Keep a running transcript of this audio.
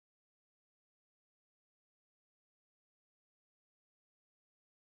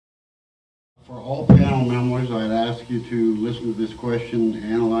For all panel members, I'd ask you to listen to this question,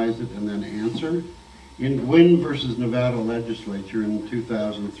 analyze it, and then answer. In Gwynn versus Nevada Legislature in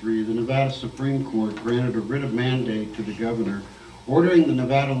 2003, the Nevada Supreme Court granted a writ of mandate to the governor ordering the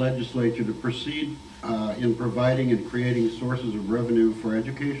Nevada Legislature to proceed in providing and creating sources of revenue for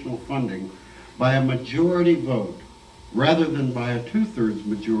educational funding by a majority vote rather than by a two-thirds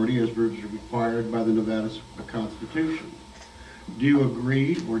majority as was required by the Nevada Constitution. Do you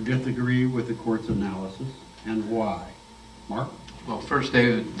agree or disagree with the court's analysis, and why? Mark? Well, first,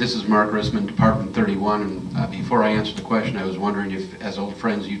 David, this is Mark Rissman, Department 31, and before I answer the question, I was wondering if, as old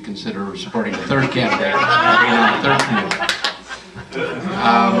friends, you'd consider supporting the third candidate on the third committee.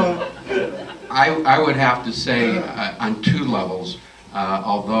 I would have to say, on two levels,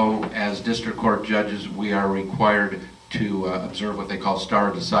 although as district court judges, we are required to observe what they call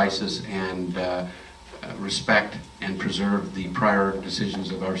stare decisis and respect and preserve the prior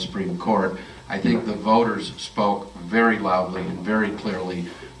decisions of our Supreme Court. I think the voters spoke very loudly and very clearly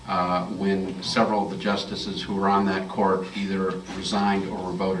when several of the justices who were on that court either resigned or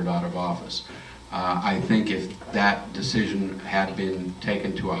were voted out of office. I think if that decision had been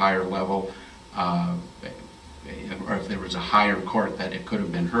taken to a higher level, or if there was a higher court that it could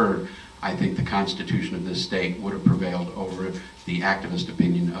have been heard, I think the Constitution of this state would have prevailed over the activist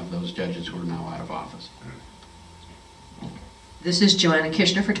opinion of those judges who are now out of office. This is Joanna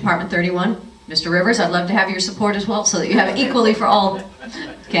Kishner for Department 31. Mr. Rivers, I'd love to have your support as well so that you have it equally for all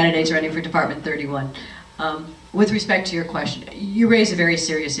candidates running for Department 31. With respect to your question, you raise a very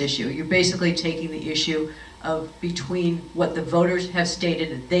serious issue. You're basically taking the issue of between what the voters have stated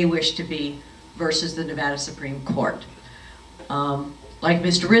that they wish to be versus the Nevada Supreme Court. Like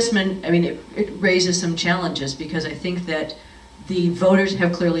Mr. Rissman, I mean, it raises some challenges because I think that the voters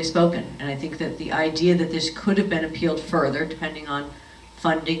have clearly spoken, and I think that the idea that this could have been appealed further, depending on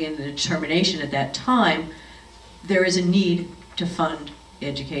funding and the determination at that time, there is a need to fund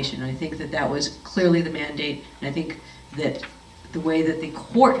education. I think that that was clearly the mandate, and I think that the way that the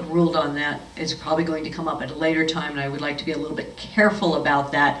court ruled on that is probably going to come up at a later time, and I would like to be a little bit careful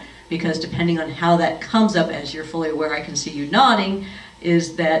about that, because depending on how that comes up, as you're fully aware, I can see you nodding,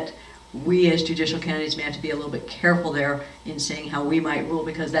 is that we as judicial candidates may have to be a little bit careful there in saying how we might rule,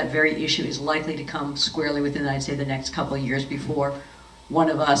 because that very issue is likely to come squarely within, I'd say, the next couple of years before one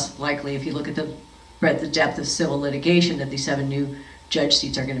of us, likely, if you look at the breadth and depth of civil litigation, that these 7 new judge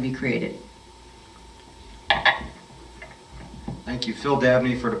seats are going to be created. Thank you. Phil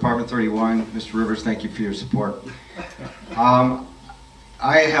Dabney for Department 31. Mr. Rivers, thank you for your support.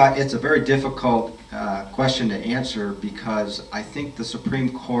 It's a very difficult question to answer because I think the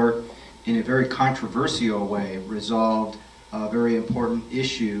Supreme Court, in a very controversial way, resolved a very important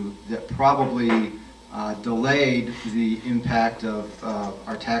issue that probably delayed the impact of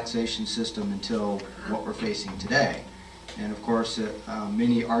our taxation system until what we're facing today. And of course,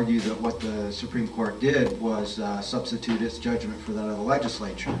 many argue that what the Supreme Court did was substitute its judgment for that of the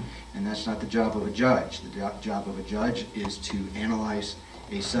legislature. And that's not the job of a judge. The job of a judge is to analyze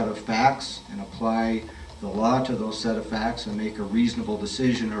a set of facts and apply the law to those set of facts and make a reasonable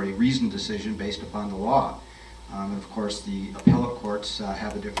decision or a reasoned decision based upon the law. And of course, the appellate courts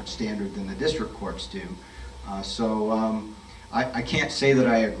have a different standard than the district courts do. I can't say that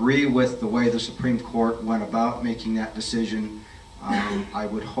I agree with the way the Supreme Court went about making that decision. I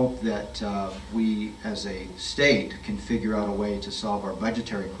would hope that we as a state can figure out a way to solve our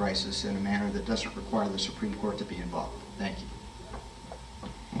budgetary crisis in a manner that doesn't require the Supreme Court to be involved. Thank you.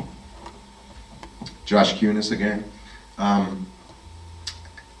 Josh Kunis again. I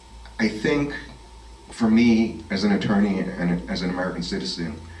think for me as an attorney and as an American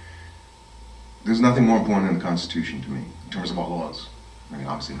citizen, there's nothing more important than the Constitution to me in terms of our laws. I mean,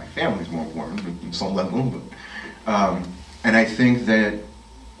 obviously my family is more important on some level, but and I think that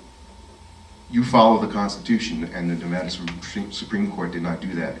you follow the Constitution, and the Nevada Supreme Court did not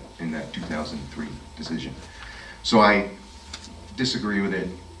do that in that 2003 decision. So I disagree with it.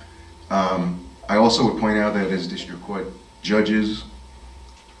 I also would point out that as district court judges,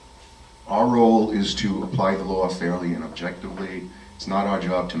 our role is to apply the law fairly and objectively. It's not our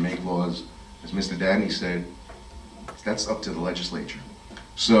job to make laws. As Mr. Dabney said, that's up to the legislature.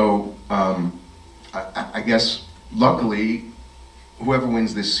 So I guess, luckily, whoever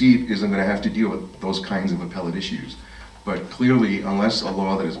wins this seat isn't going to have to deal with those kinds of appellate issues. But clearly, unless a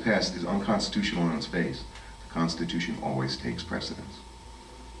law that is passed is unconstitutional on its face, the Constitution always takes precedence.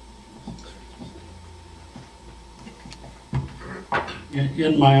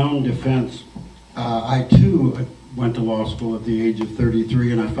 In my own defense, I too went to law school at the age of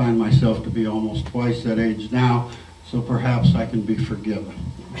 33, and I find myself to be almost twice that age now, so perhaps I can be forgiven.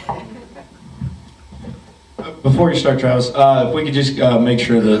 Before you start, Travis, if we could just make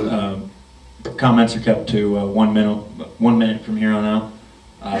sure that comments are kept to 1 minute, 1 minute from here on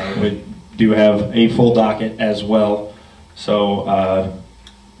out. We do have a full docket as well, so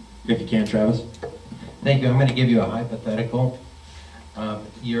if you can, Travis. Thank you. I'm going to give you a hypothetical.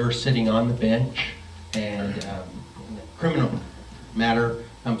 You're sitting on the bench, and a criminal matter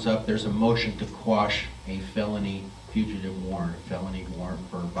comes up. There's a motion to quash a felony fugitive warrant, a felony warrant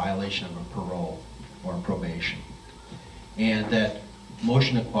for violation of a parole or probation. And that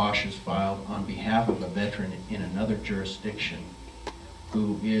motion to quash is filed on behalf of a veteran in another jurisdiction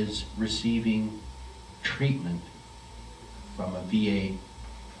who is receiving treatment from a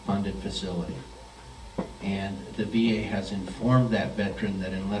VA-funded facility. And the VA has informed that veteran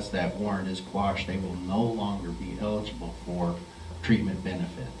that unless that warrant is quashed, they will no longer be eligible for treatment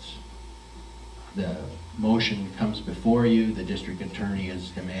benefits. The motion comes before you. The district attorney is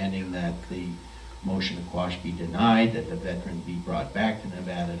demanding that the motion to quash be denied, that the veteran be brought back to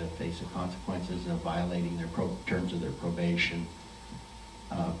Nevada to face the consequences of violating their terms of their probation.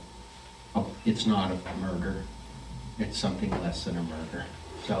 It's not a murder. It's something less than a murder.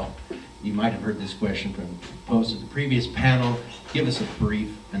 So you might have heard this question posed to the previous panel. Give us a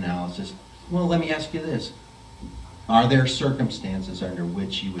brief analysis. Well, let me ask you this. Are there circumstances under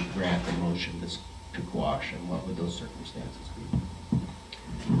which you would grant the motion to quash, and what would those circumstances be?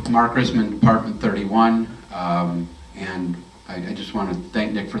 Mark Risman, Department 31, and I just want to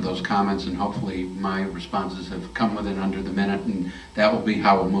thank Nick for those comments, and hopefully my responses have come within under the minute, and that will be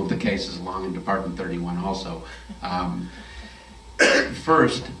how we'll move the cases along in Department 31 also.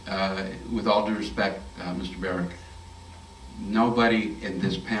 First, with all due respect, Mr. Barrick, nobody in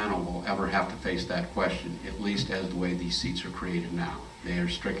this panel will ever have to face that question, at least as the way these seats are created now. They are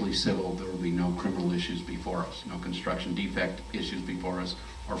strictly civil. There will be no criminal issues before us, no construction defect issues before us,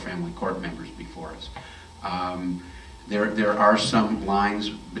 or family court members before us. There are some lines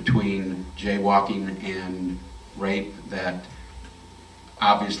between jaywalking and rape that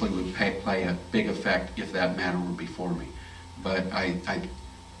obviously would play a big effect if that matter were before me. But I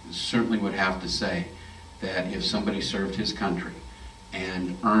certainly would have to say that if somebody served his country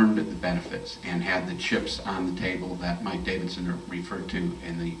and earned the benefits and had the chips on the table that Mike Davidson referred to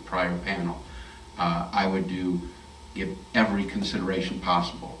in the prior panel, I would give every consideration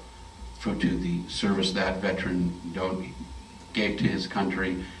possible to the service that veteran gave to his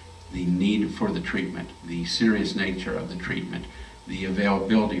country, the need for the treatment, the serious nature of the treatment, the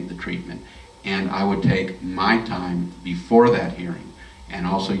availability of the treatment, and I would take my time before that hearing and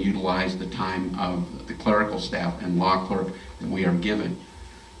also utilize the time of the clerical staff and law clerk that we are given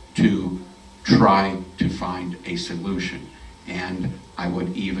to try to find a solution. And I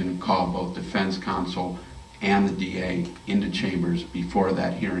would even call both defense counsel and the DA into chambers before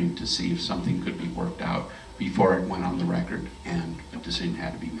that hearing to see if something could be worked out before it went on the record and a decision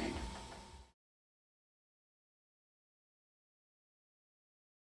had to be made.